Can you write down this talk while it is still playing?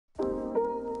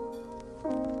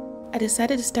I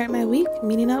decided to start my week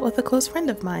meeting up with a close friend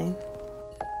of mine.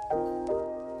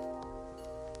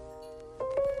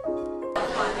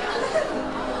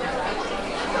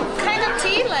 Kind of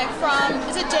tea, like from,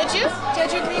 is it Jeju?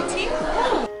 Jeju green tea?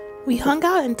 We hung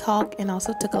out and talked and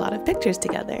also took a lot of pictures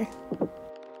together.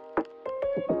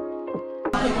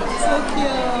 So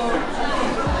cute.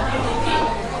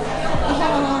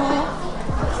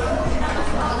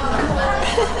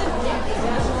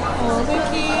 Oh,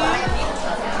 thank you.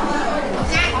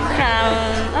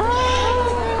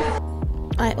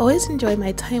 I always enjoy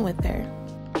my time with her.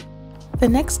 The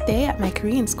next day at my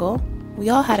Korean school, we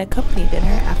all had a company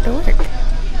dinner after work.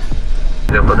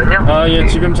 아, 예,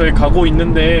 지금 저희 가고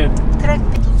있는데. 그래.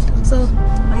 So,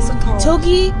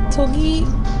 저기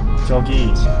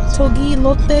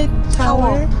롯데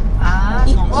타워. 아,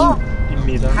 저거?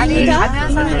 입니다.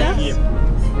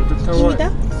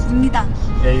 입니다.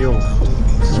 에요.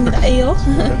 에요?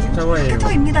 타워예요.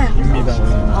 타워입니다. 입니다.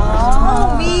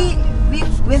 아, we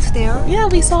went there. Yeah,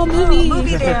 we saw a movie.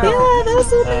 movie there. Yeah, that was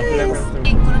so nice.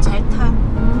 입구는 잘 타.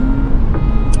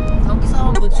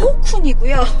 여기서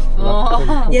코쿤이고요.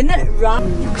 얘는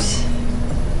람. 역시.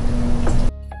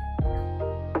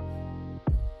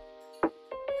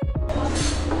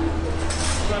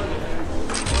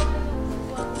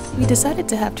 We decided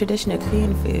to have traditional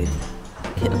Korean food.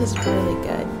 It was really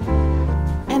good.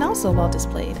 And also well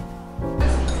displayed.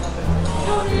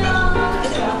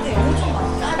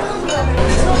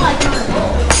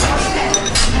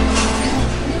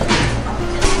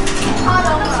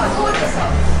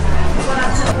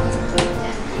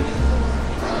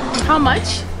 How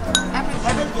much?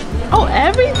 Everything. Oh,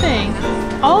 everything!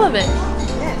 All of it?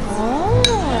 Oh.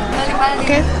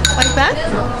 Okay, like that?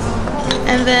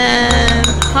 And then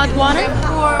hot water?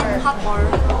 Hot water.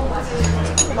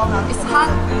 It's hot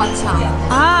matcha.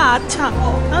 Ah, acham.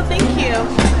 Oh, thank you.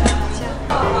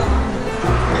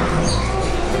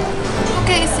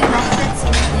 Okay, it's enough.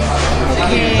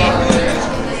 Okay.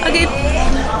 Okay.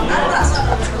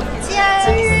 Cheers!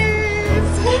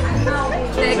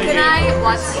 Can I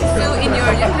watch you in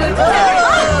your YouTube?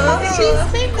 She's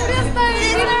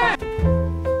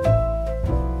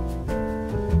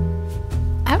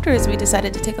Afterwards, we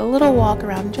decided to take a little walk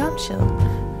around Jamsil,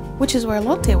 which is where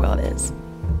Lotte World is,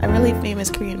 a really famous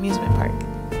Korean amusement park.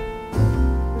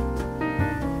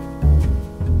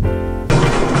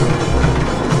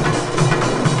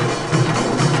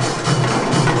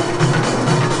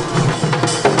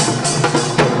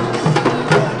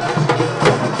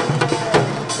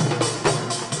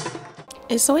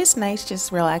 It's always nice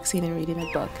just relaxing and reading a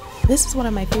book. This is one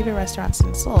of my favorite restaurants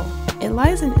in Seoul. It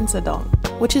lies in Insadong,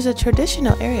 which is a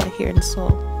traditional area here in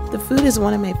Seoul. The food is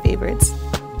one of my favorites.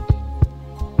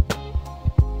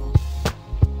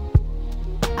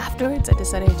 Afterwards, I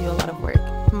decided to do a lot of work.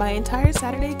 My entire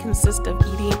Saturday consists of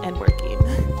eating and working.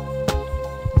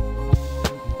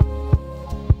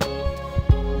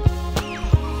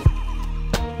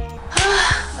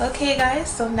 Okay guys,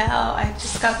 so now I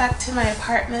just got back to my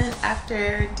apartment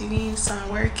after doing some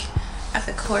work at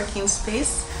the co-working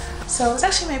space. So it was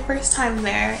actually my first time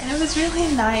there and it was really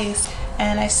nice.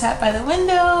 And I sat by the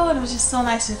window and it was just so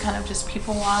nice to kind of just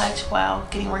people watch while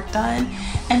getting work done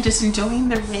and just enjoying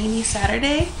the rainy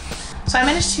Saturday. So I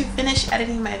managed to finish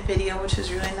editing my video, which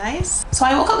was really nice. So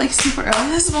I woke up like super early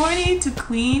this morning to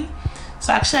clean.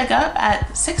 So actually I got up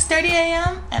at 6:30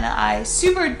 a.m. and I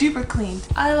super duper cleaned.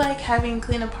 I like having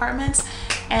clean apartments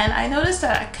and I noticed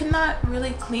that I could not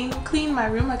really clean my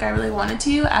room like I really wanted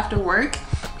to after work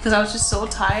because I was just so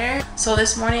tired. So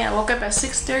this morning I woke up at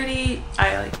 6:30,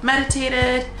 I like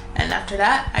meditated, and after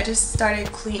that I just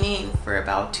started cleaning for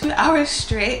about 2 hours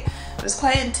straight. It was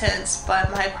quite intense, but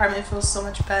my apartment feels so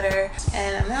much better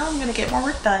and now I'm gonna get more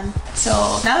work done. So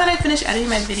now that I finished editing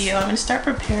my video, I'm gonna start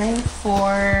preparing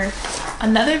for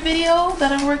another video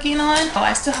that I'm working on. Oh,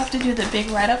 I still have to do the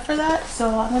big write-up for that, so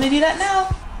I'm gonna do that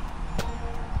now.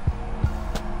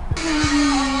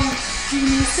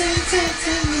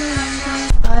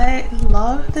 I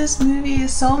love this movie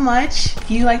so much. If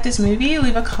you like this movie,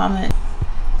 leave a comment.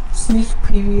 Sneak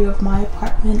preview of my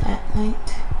apartment at night.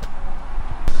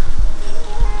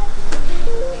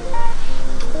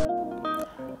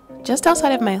 Just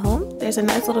outside of my home, there's a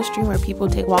nice little stream where people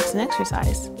take walks and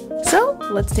exercise. So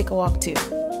let's take a walk too.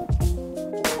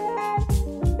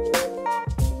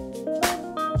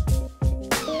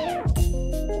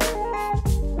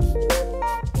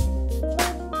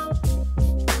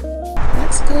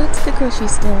 Let's go to the grocery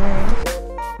store.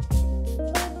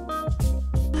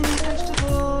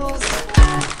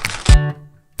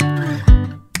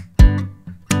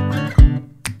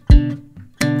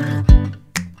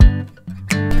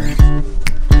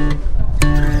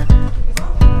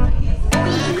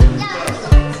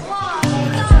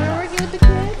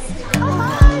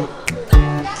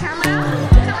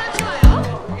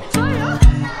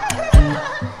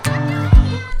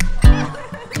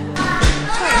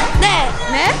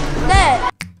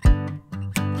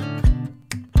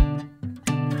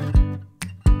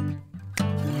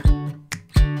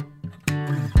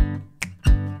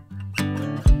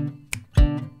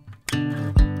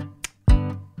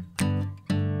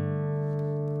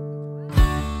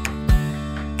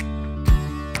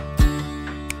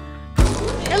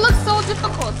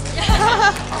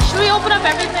 boat. Should we open up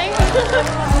everything?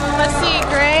 Let's see,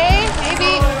 gray,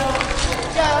 maybe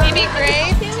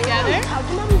gray together.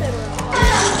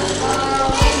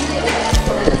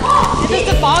 Does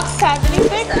the box have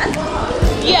anything?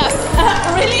 Yes.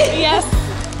 Really? Yes.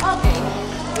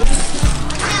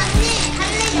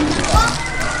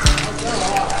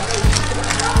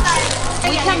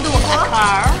 We can do a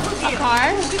car. A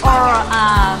car? Or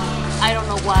I don't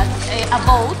know what, a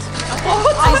boat.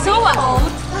 I saw a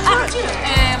boat.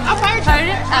 A fire truck.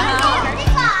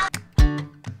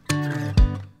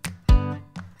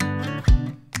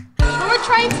 We're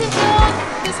trying to build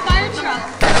this fire truck.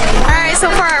 Alright, so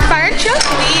for our fire truck,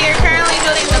 we are currently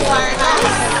building the fire truck.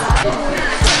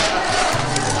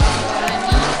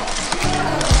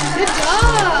 Good job!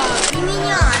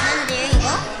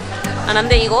 안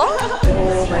한대 이거?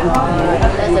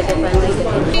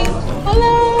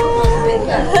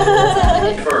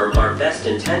 Confirm our best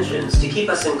intentions to keep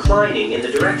us inclining in the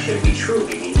direction we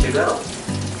truly need to go.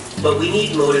 But we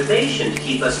need motivation to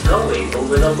keep us going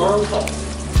over the long haul.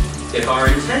 If our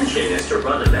intention is to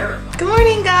run a marathon. Good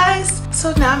morning, guys.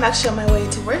 So now I'm actually on my way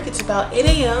to work. It's about 8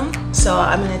 a.m. So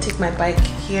I'm gonna take my bike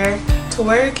here to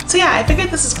work. So yeah, I figured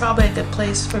this is probably a good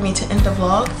place for me to end the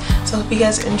vlog. So I hope you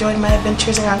guys enjoyed my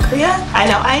adventures around Korea. I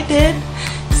know I did.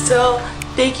 So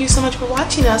thank you so much for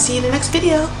watching. I'll see you in the next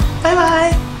video. Bye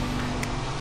bye.